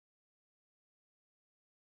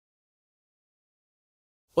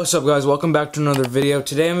What's up guys, welcome back to another video.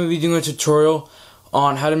 Today I'm going to be doing a tutorial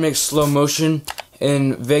on how to make slow motion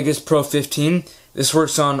in Vegas Pro 15. This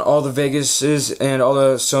works on all the Vegases and all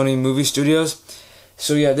the Sony movie studios.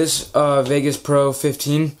 So yeah, this Vegas Pro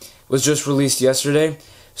 15 was just released yesterday.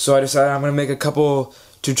 So I decided I'm going to make a couple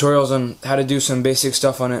tutorials on how to do some basic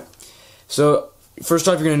stuff on it. So first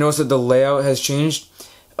off, you're going to notice that the layout has changed.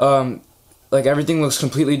 Like everything looks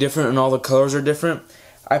completely different and all the colors are different.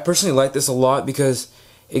 I personally like this a lot because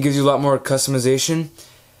it gives you a lot more customization,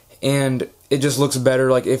 and it just looks better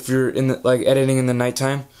like if you're in the, editing in the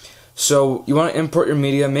nighttime. So you want to import your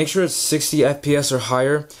media, make sure it's 60 FPS or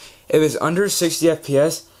higher. If it's under 60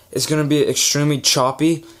 FPS, it's going to be extremely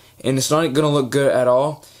choppy and it's not going to look good at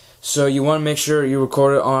all. So you want to make sure you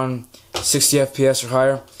record it on 60 FPS or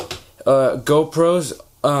higher. GoPros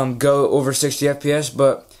go over 60 FPS,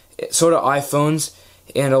 but so do iPhones,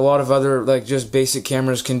 and a lot of other just basic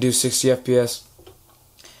cameras can do 60 FPS.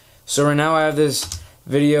 So right now I have this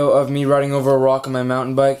video of me riding over a rock on my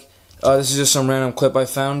mountain bike. This is just some random clip I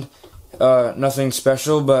found. Nothing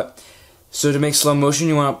special, but so to make slow motion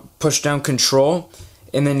you want to push down Control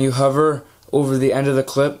and then you hover over the end of the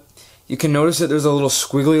clip. You can notice that there's a little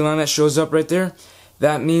squiggly line that shows up right there.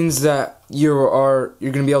 That means that you're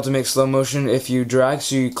going to be able to make slow motion if you drag.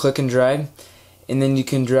 So you click and drag, and then you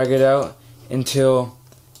can drag it out until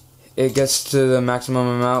it gets to the maximum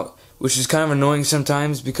amount, which is kind of annoying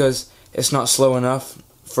sometimes because it's not slow enough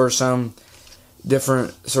for some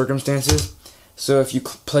different circumstances. So if you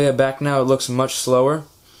play it back now, it looks much slower,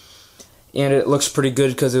 and it looks pretty good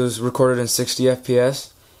because it was recorded in 60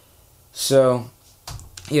 FPS. So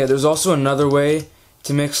yeah, there's also another way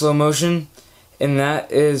to make slow motion, and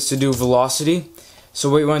that is to do velocity. So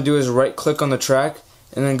what you want to do is right click on the track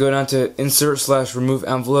and then go down to insert/remove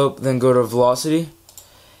envelope, then go to velocity.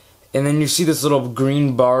 And then you see this little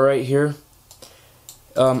green bar right here.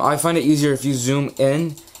 I find it easier if you zoom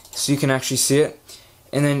in so you can actually see it.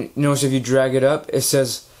 And then notice if you drag it up, it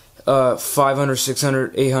says 500,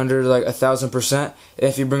 600, 800, like 1000%. And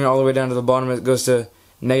if you bring it all the way down to the bottom, it goes to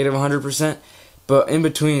negative 100%. But in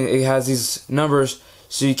between, it has these numbers,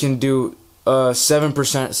 so you can do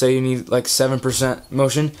 7%. Say you need like 7%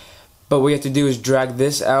 motion. But what you have to do is drag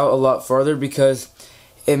this out a lot farther because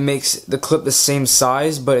it makes the clip the same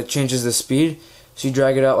size, but it changes the speed. So you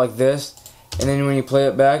drag it out like this, and then when you play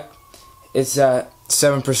it back, it's at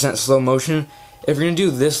 7% slow motion. If you're going to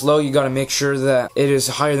do this low, you got to make sure that it is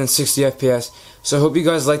higher than 60 FPS. So I hope you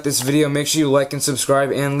guys like this video. Make sure you like and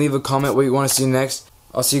subscribe and leave a comment what you want to see next.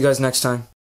 I'll see you guys next time.